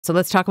So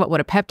let's talk about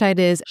what a peptide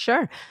is.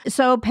 Sure.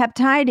 So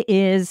peptide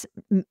is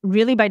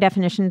really by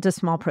definition, it's a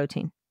small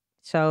protein.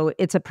 So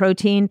it's a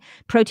protein.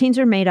 Proteins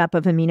are made up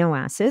of amino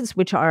acids,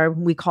 which are,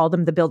 we call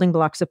them the building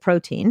blocks of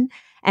protein.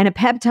 And a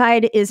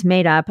peptide is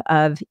made up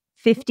of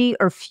 50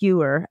 or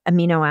fewer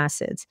amino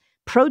acids.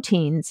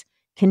 Proteins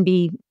can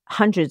be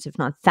hundreds, if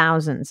not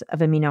thousands of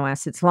amino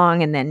acids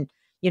long, and then,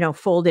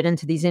 folded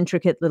into these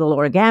intricate little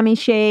origami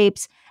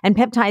shapes. And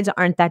peptides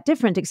aren't that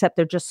different, except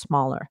they're just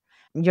smaller.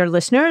 Your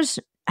listeners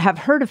have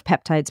heard of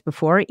peptides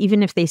before,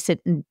 even if they sit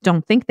and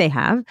don't think they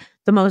have.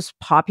 The most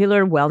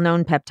popular,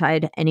 well-known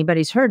peptide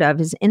anybody's heard of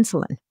is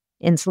insulin.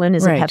 Insulin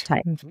is a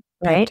peptide,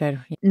 right?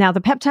 Peptide. Now, the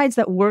peptides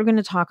that we're going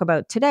to talk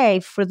about today,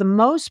 for the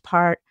most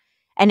part,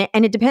 and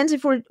it depends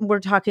if we're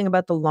talking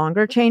about the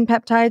longer chain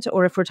peptides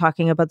or if we're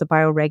talking about the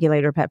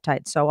bioregulator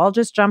peptides. So I'll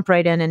just jump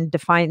right in and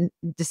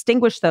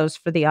distinguish those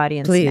for the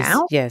audience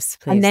now. Yes,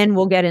 please. And then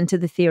we'll get into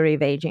the theory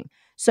of aging.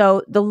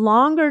 So the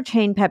longer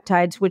chain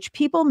peptides, which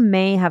people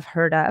may have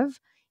heard of,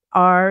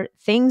 are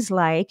things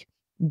like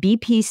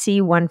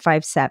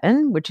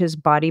BPC-157, which is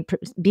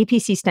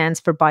BPC stands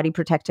for body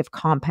protective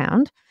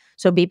compound.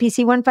 So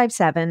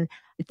BPC-157,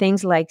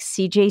 things like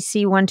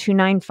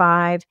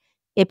CJC-1295,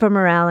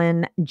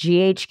 ipamorelin,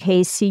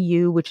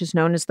 GHK-Cu, which is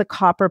known as the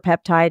copper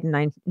peptide, and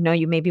I know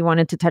you maybe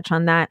wanted to touch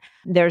on that.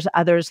 There's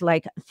others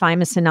like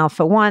thymosin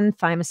alpha-1,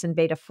 thymosin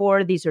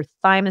beta-4. These are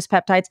thymus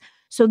peptides.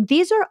 So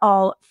these are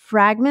all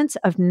fragments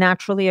of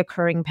naturally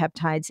occurring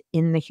peptides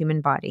in the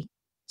human body.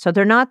 So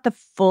they're not the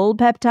full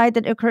peptide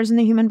that occurs in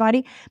the human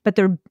body, but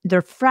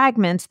they're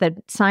fragments that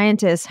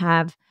scientists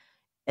have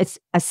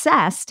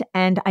assessed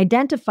and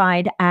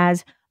identified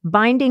as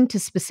binding to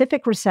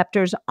specific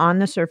receptors on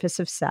the surface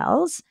of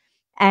cells,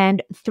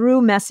 and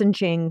through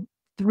messaging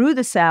through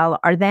the cell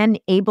are then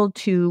able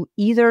to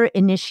either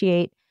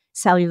initiate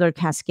cellular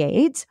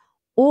cascades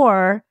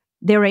or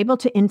they're able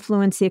to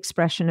influence the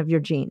expression of your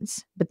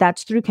genes, but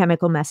that's through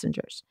chemical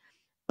messengers.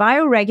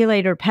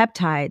 Bioregulator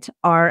peptides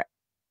are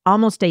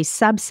almost a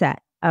subset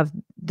of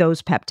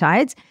those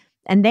peptides,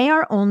 and they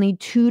are only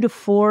 2 to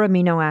 4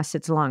 amino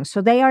acids long.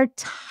 So they are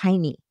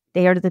tiny.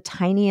 They are the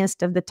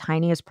tiniest of the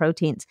tiniest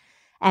proteins.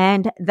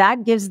 And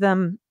that gives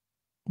them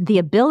the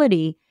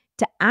ability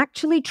to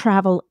actually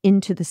travel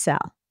into the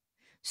cell.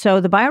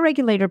 So the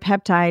bioregulator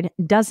peptide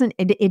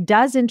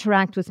does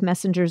interact with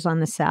messengers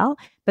on the cell,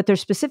 but there's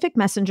specific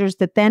messengers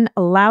that then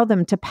allow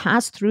them to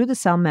pass through the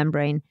cell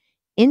membrane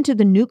into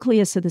the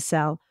nucleus of the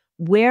cell,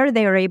 where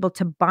they are able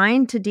to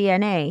bind to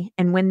DNA.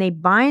 And when they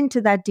bind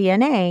to that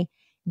DNA,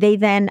 they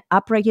then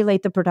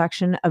upregulate the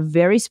production of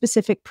very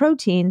specific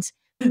proteins.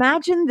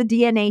 Imagine the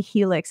DNA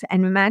helix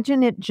and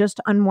imagine it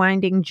just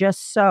unwinding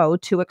just so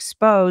to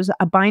expose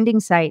a binding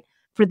site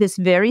for this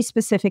very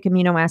specific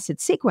amino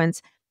acid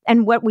sequence.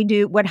 And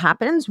what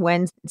happens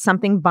when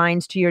something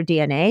binds to your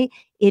DNA,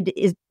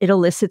 it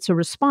elicits a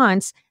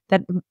response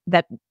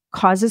that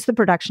causes the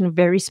production of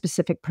very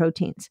specific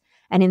proteins.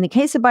 And in the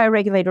case of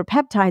bioregulator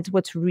peptides,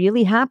 what's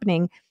really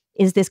happening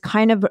is this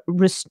kind of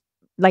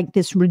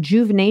this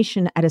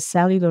rejuvenation at a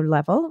cellular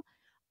level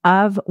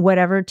of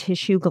whatever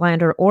tissue,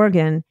 gland, or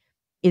organ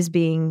is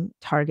being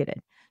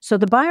targeted. So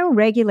the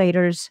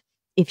bioregulators,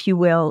 if you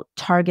will,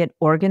 target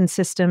organ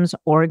systems,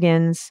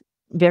 organs,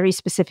 very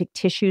specific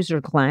tissues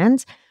or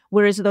glands,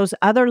 whereas those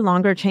other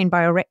longer chain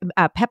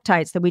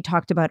peptides that we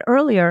talked about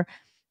earlier,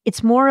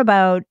 it's more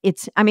about,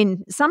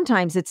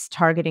 sometimes it's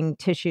targeting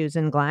tissues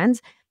and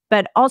glands,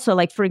 but also,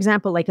 like, for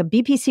example, like a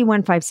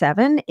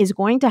BPC-157 is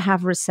going to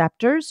have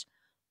receptors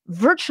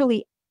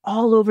virtually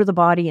all over the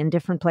body in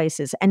different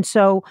places. And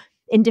so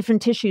in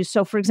different tissues.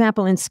 So for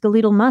example, in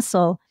skeletal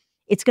muscle,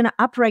 it's going to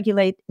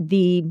upregulate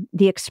the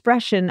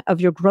expression of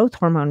your growth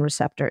hormone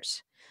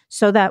receptors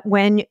so that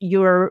when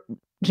you're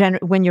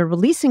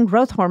releasing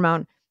growth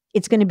hormone,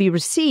 it's going to be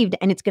received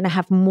and it's going to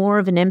have more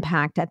of an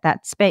impact at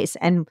that space.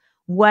 And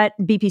what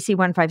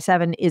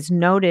BPC-157 is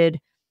noted,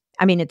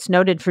 it's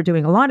noted for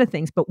doing a lot of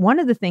things, but one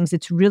of the things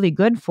it's really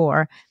good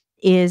for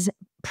is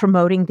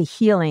promoting the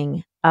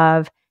healing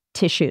of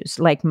tissues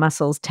like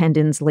muscles,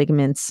 tendons,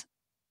 ligaments,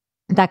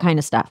 that kind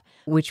of stuff.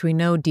 Which we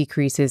know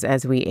decreases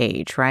as we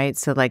age, right?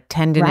 So like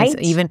tenderness,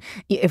 even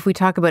if we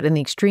talk about in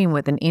the extreme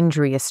with an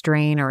injury, a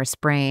strain or a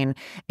sprain,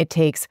 it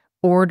takes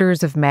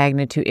orders of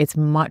magnitude. It's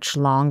much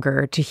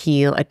longer to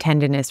heal a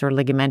tendinous or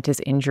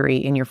ligamentous injury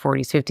in your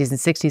 40s, 50s, and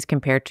 60s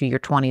compared to your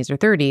 20s or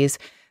 30s,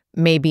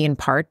 maybe in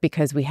part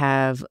because we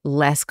have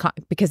less,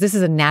 because this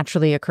is a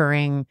naturally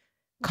occurring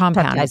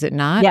compound, peptide. Is it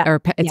not? Yeah.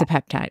 Or it's a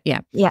peptide. Yeah.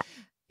 Yeah.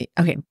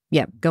 Okay.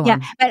 Yeah. Go on. Yeah.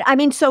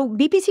 But so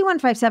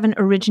BPC-157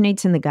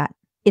 originates in the gut.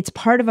 It's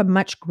part of a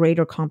much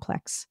greater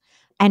complex.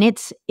 And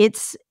its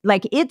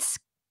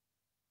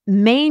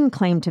main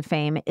claim to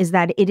fame is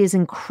that it is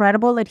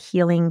incredible at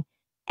healing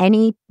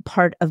any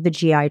part of the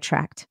GI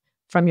tract,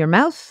 from your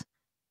mouth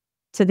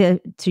to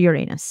your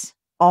anus,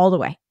 all the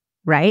way,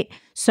 right?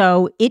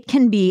 So it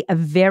can be a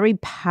very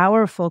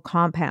powerful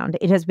compound.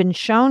 It has been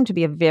shown to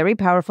be a very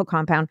powerful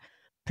compound,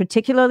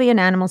 particularly in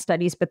animal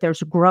studies, but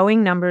there's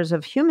growing numbers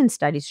of human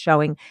studies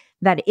showing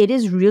that it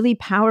is really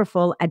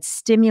powerful at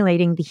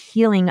stimulating the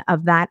healing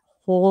of that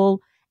whole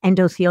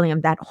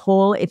endothelium, that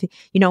whole, if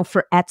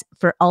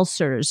for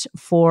ulcers,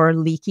 for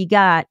leaky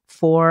gut,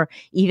 for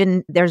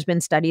even there's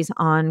been studies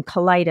on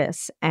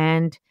colitis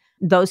and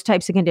those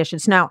types of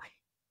conditions. Now,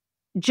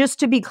 just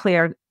to be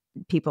clear,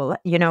 people,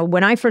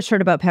 when I first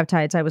heard about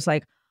peptides, I was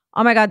like,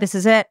 oh my God, this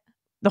is it.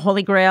 The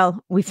Holy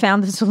Grail. We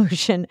found the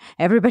solution.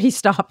 Everybody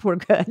stop. We're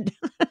good.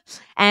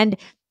 And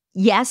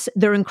yes,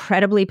 they're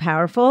incredibly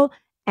powerful.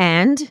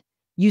 And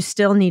you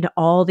still need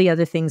all the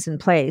other things in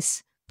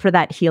place for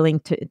that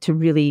healing to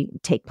really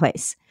take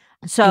place.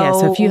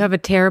 So if you have a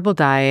terrible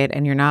diet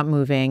and you're not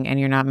moving and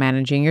you're not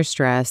managing your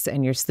stress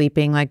and you're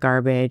sleeping like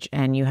garbage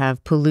and you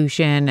have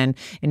pollution and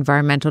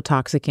environmental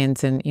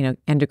toxicants and,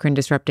 endocrine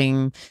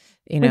disrupting,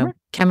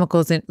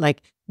 chemicals in,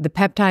 like, the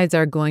peptides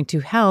are going to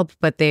help,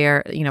 but they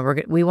are,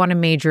 we want to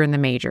major in the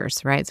majors,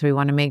 right? So we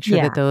want to make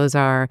sure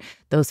that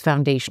those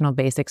foundational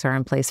basics are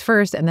in place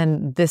first. And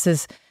then this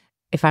is,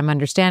 if I'm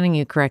understanding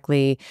you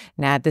correctly,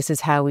 Nat, this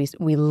is how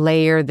we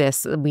layer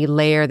this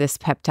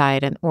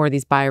peptide or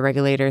these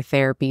bioregulator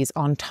therapies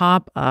on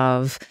top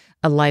of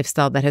a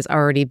lifestyle that has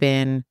already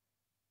been,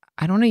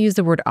 I don't want to use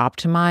the word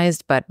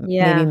optimized, but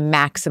maybe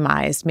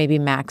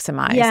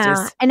maximized.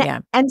 Yeah.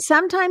 And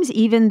sometimes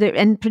even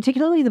and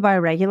particularly the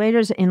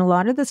bioregulators, in a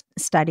lot of the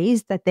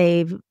studies that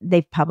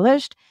they've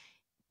published,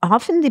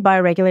 often the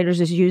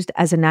bioregulators is used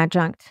as an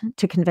adjunct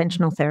to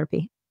conventional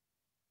therapy.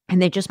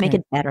 And they just make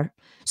it better.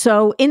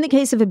 So in the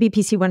case of a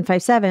BPC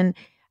 157,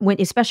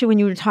 especially when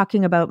you were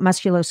talking about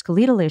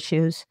musculoskeletal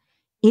issues,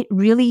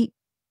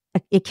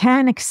 it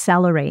can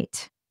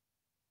accelerate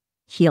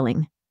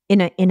healing in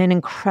an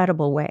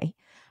incredible way.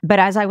 But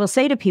as I will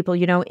say to people,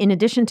 in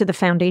addition to the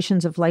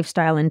foundations of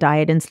lifestyle and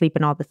diet and sleep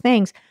and all the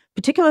things,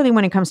 particularly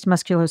when it comes to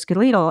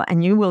musculoskeletal,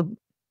 and you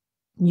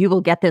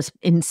will get this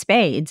in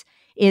spades,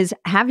 is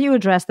have you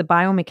addressed the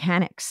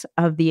biomechanics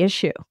of the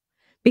issue?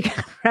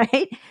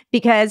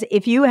 Because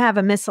if you have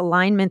a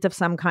misalignment of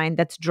some kind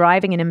that's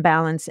driving an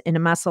imbalance in a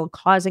muscle,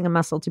 causing a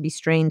muscle to be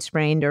strained,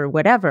 sprained, or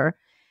whatever,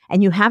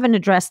 and you haven't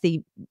addressed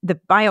the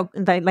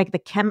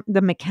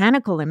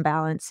mechanical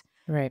imbalance,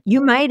 right?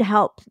 You might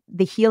help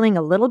the healing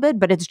a little bit,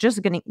 but it's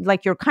just going to,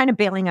 like, you're kind of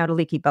bailing out a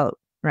leaky boat,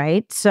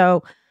 right?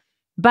 So,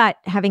 but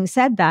having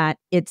said that,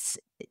 it's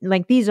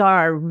like these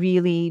are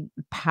really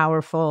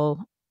powerful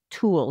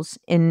tools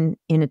in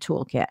a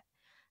toolkit.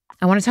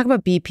 I want to talk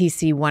about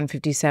BPC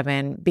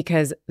 157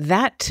 because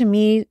that to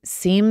me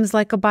seems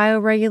like a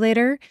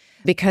bioregulator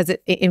because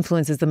it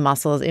influences the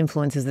muscles,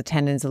 influences the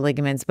tendons, the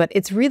ligaments, but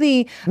it's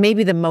really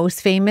maybe the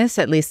most famous,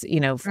 at least,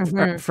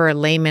 for a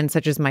layman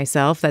such as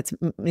myself, that's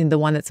the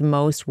one that's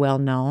most well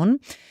known.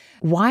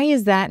 Why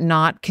is that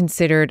not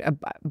considered a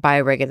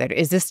bioregulator?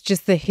 Is this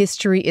just the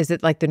history? Is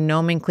it like the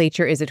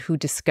nomenclature? Is it who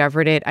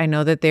discovered it? I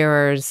know that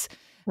there's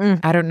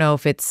I don't know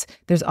if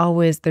there's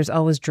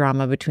always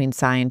drama between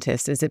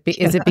scientists. Is it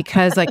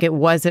because like it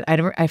wasn't,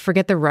 I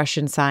forget the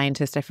Russian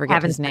scientist, I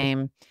forget his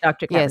name.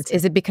 Dr. Yes.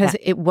 Is it because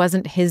it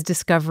wasn't his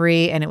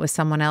discovery and it was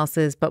someone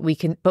else's, but we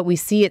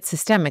see it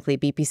systemically.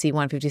 BPC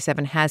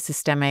 157 has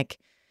systemic,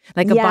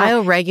 like a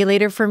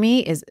bioregulator for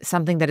me is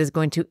something that is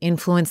going to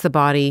influence the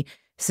body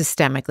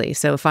systemically.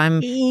 So if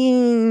I'm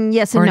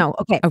yes and no.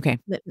 Okay.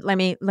 Let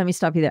me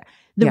stop you there.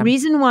 The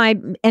reason why,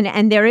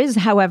 and there is,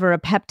 however, a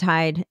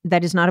peptide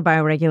that is not a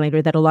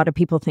bioregulator that a lot of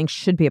people think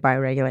should be a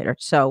bioregulator.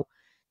 So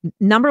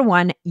number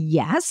one,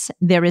 yes,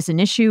 there is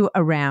an issue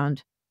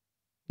around,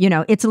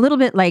 it's a little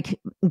bit like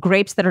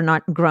grapes that are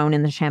not grown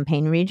in the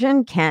Champagne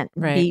region can't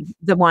be,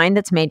 the wine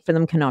that's made for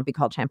them cannot be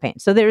called champagne.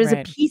 So there is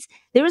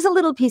there is a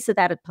little piece of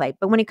that at play.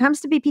 But when it comes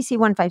to BPC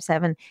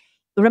 157,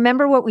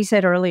 remember what we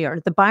said earlier,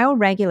 the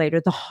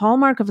bioregulator, the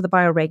hallmark of the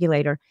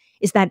bioregulator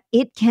is that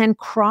it can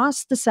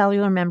cross the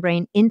cellular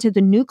membrane into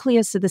the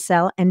nucleus of the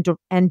cell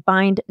and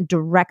bind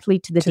directly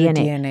to the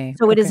DNA.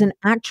 So it is an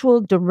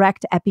actual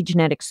direct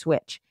epigenetic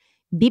switch.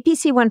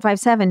 BPC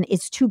 157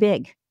 is too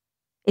big.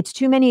 It's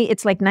too many.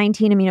 It's like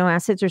 19 amino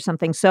acids or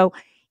something. So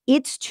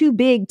it's too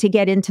big to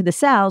get into the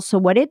cell. So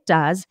what it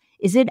does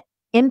is it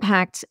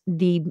impacts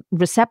the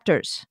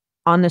receptors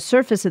on the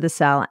surface of the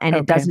cell and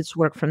it does its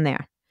work from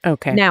there.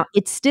 Okay. Now,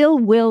 it still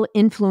will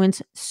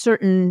influence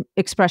certain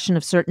expression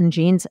of certain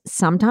genes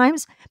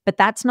sometimes, but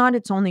that's not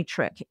its only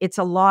trick. It's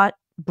a lot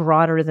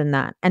broader than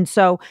that. And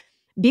so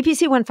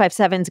BPC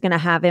 157 is going to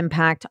have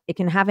impact. It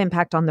can have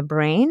impact on the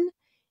brain.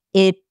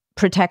 It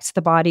protects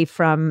the body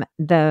from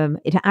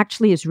it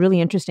actually is really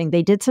interesting.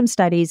 They did some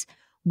studies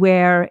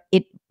where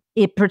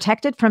it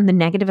protected from the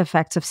negative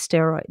effects of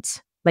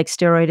steroids, like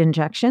steroid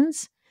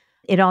injections.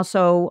 It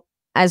also,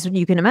 as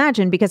you can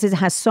imagine, because it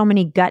has so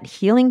many gut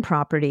healing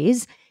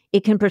properties,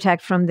 it can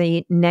protect from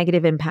the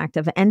negative impact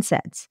of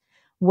NSAIDs.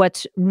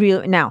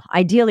 Now,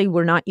 ideally,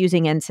 we're not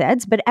using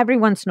NSAIDs, but every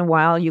once in a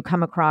while you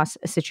come across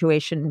a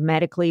situation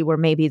medically where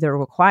maybe they're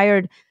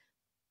required.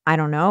 I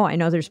don't know. I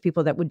know there's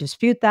people that would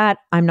dispute that.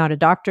 I'm not a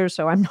doctor,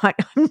 so I'm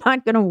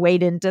not going to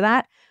wade into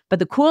that. But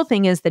the cool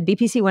thing is that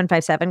BPC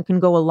 157 can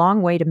go a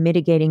long way to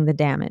mitigating the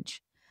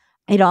damage.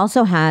 It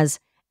also has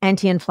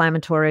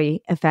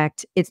anti-inflammatory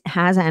effect. It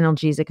has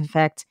analgesic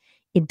effect.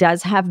 It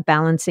does have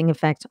balancing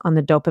effect on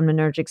the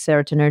dopaminergic,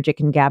 serotonergic,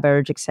 and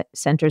GABAergic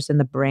centers in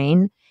the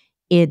brain.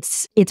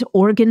 It's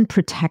organ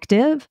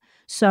protective.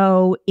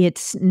 So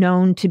it's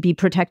known to be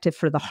protective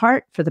for the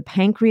heart, for the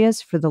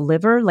pancreas, for the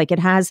liver. Like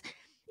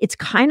it's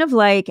kind of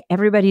like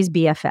everybody's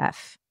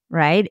BFF,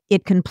 right?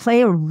 It can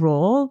play a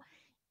role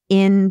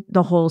in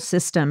the whole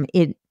system.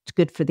 It's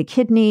good for the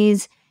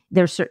kidneys.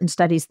 There are certain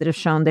studies that have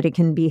shown that it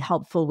can be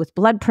helpful with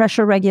blood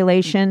pressure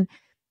regulation.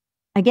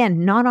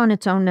 Again, not on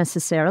its own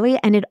necessarily.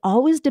 And it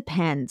always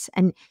depends.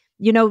 And,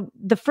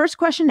 the first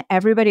question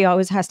everybody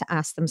always has to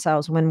ask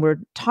themselves when we're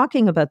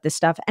talking about this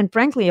stuff, and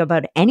frankly,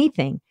 about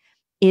anything,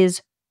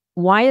 is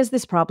why is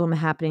this problem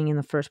happening in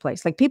the first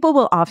place? Like, people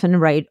will often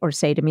write or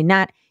say to me,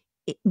 Nat,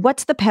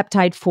 what's the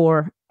peptide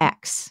for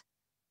X?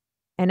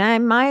 And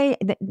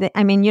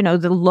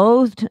the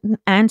loathed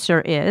answer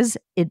is,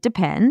 it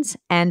depends.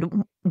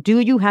 And do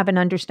you have an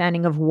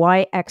understanding of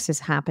why X is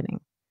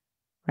happening?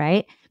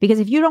 Right? Because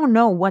if you don't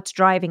know what's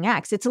driving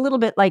X, it's a little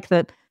bit like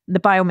the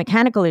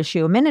biomechanical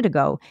issue a minute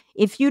ago.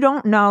 If you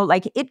don't know,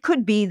 like, it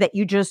could be that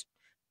you just,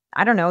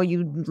 I don't know,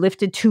 you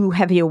lifted too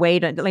heavy a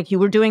weight, like you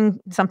were doing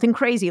something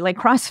crazy like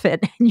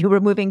CrossFit, and you were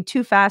moving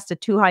too fast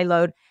at too high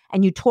load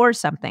and you tore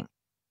something.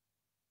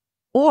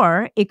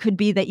 Or it could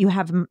be that you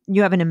have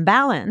an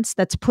imbalance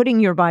that's putting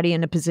your body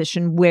in a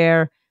position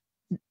where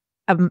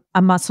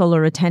a muscle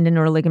or a tendon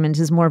or a ligament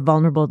is more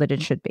vulnerable than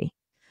it should be.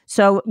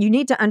 So you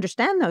need to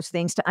understand those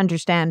things to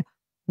understand,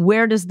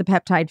 where does the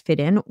peptide fit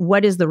in?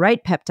 What is the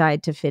right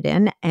peptide to fit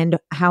in? And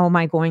how am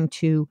I going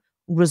to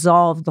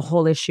resolve the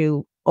whole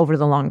issue over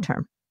the long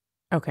term?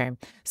 Okay.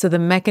 So the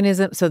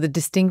mechanism, so the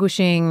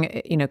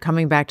distinguishing,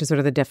 coming back to sort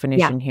of the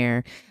definition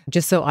here,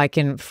 just so I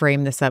can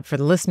frame this up for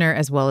the listener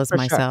as well as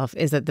myself,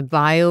 is that the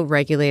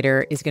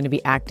bioregulator is going to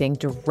be acting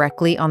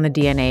directly on the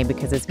DNA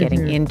because it's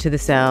getting into the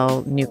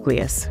cell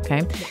nucleus.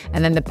 Okay.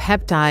 And then the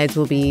peptides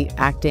will be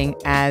acting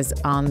as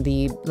on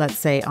the, let's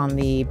say on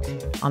the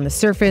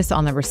surface,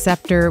 on the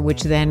receptor,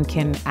 which then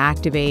can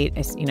activate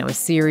a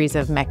series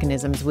of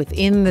mechanisms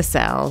within the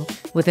cell,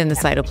 within the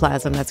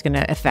cytoplasm, that's going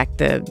to affect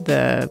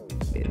the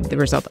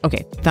result.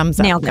 Okay, thumbs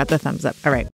up. Nailed it. Got the thumbs up. All right.